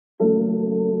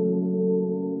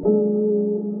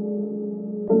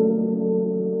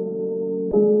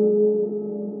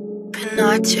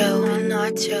We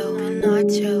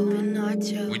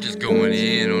just going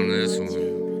in on this one.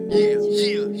 Yeah,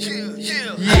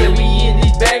 we in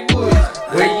these backwoods,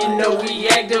 where you know we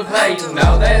activate.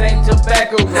 No, that ain't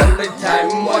tobacco, roll it tight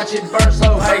and watch it burn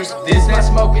slow. Hey, this my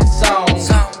smoking song.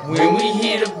 When we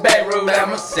hit a back road,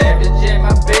 I'm a savage at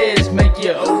my best, make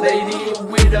your old lady a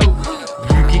widow.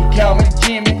 You can call me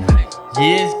Jimmy,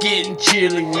 yeah, it's getting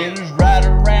chilly. Winter's right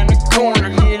around the corner,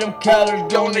 yeah, them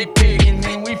collars gonna pick, and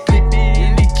then we flip it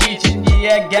in the kitchen.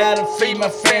 Yeah, I gotta feed my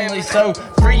family, so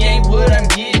free ain't what I'm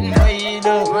getting. Weigh it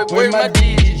up, where my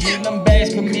digits, yeah, them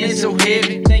bags come in so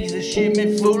heavy. Thinks the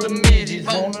shipment full of midgets.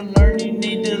 Wanna learn, you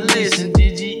need to listen.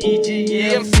 Did you eat it?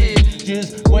 Yeah, I'm fit.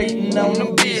 Just waiting on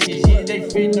them biscuits. Yeah, they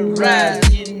finna rise,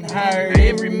 getting higher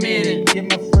every minute. Yeah,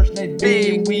 my first name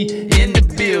big, we in the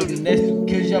building. That's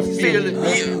because y'all feel it.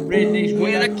 Rednecks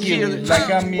when I kill it, like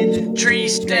I'm in the tree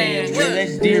stand where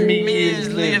that deer meat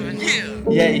is living.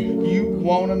 Yeah, you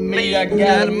wanna meet? I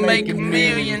gotta make a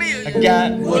million. I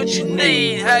got what you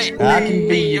need. Hey, I can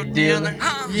be your dealer.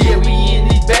 Yeah, we in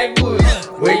these backwoods,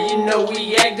 where you know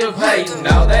we activate.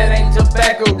 No, that ain't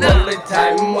tobacco, roll it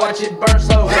tight and watch it burn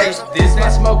slow. Hey, this my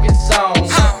smoking song.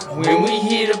 When we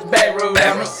hit a back road,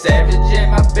 I'm a savage at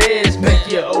my best,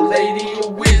 make your old lady a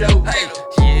widow.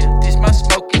 Yeah, this my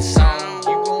smoking song.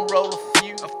 You gon' roll a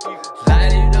few,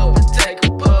 light it up and take a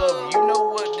puff. You know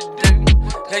what to do.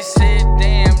 They said,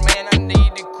 damn man, I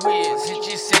need to quit. Since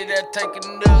you said I'd take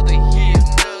another hit.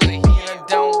 I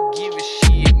don't give a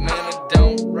shit, man, I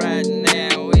don't right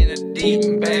now. In a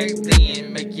deep back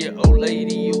then, make your old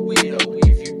lady a widow.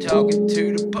 If you talking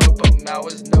to the popo, now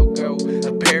it's no go.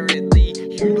 Apparently,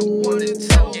 you the one that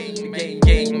told me.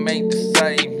 Game ain't the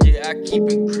same, yeah, I keep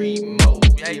it creep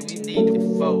mode. Hey, we need to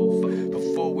fold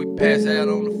before we pass out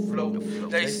on the floor.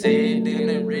 They said then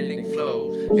it really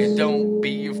flows. And don't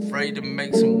be afraid to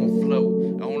make someone float.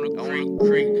 On the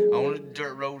creek, on the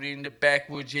dirt road in the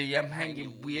backwoods, yeah, I'm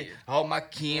hanging with all my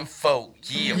kinfolk.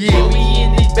 Yeah, we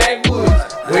in these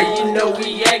backwoods, where you know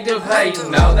we activate.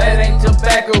 No, that ain't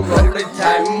tobacco, roll it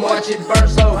tight and watch it burn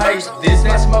slow. Hey, this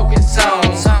my smoking song.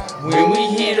 When we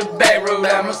hit a back road,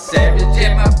 I'm a savage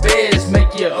at my best,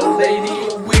 make your old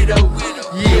lady a widow.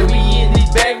 Yeah, we in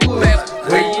these backwoods,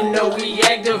 where you know we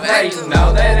activate.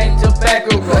 No, that ain't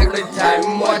tobacco, roll it tight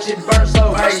and watch it burn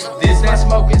slow. Hey, this my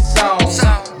smoking song.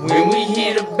 When we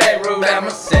hit a back road, I'm a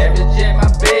savage at my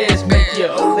best, make your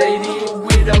old lady a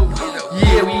widow.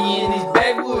 Yeah, we in these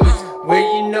backwoods, where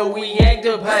you know we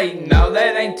activate. No,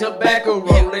 that ain't tobacco,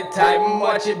 roll it tight and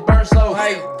watch it burn slow.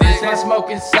 Hey, this my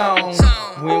smoking song.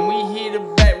 When we hit a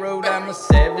back road, I'm a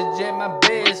savage at my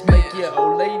best, make your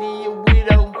old lady a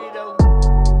widow.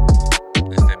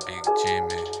 That's that big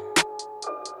Jimmy.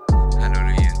 I know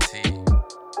the NT.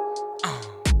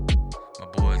 My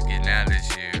boys getting out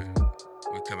this year.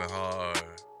 We coming hard.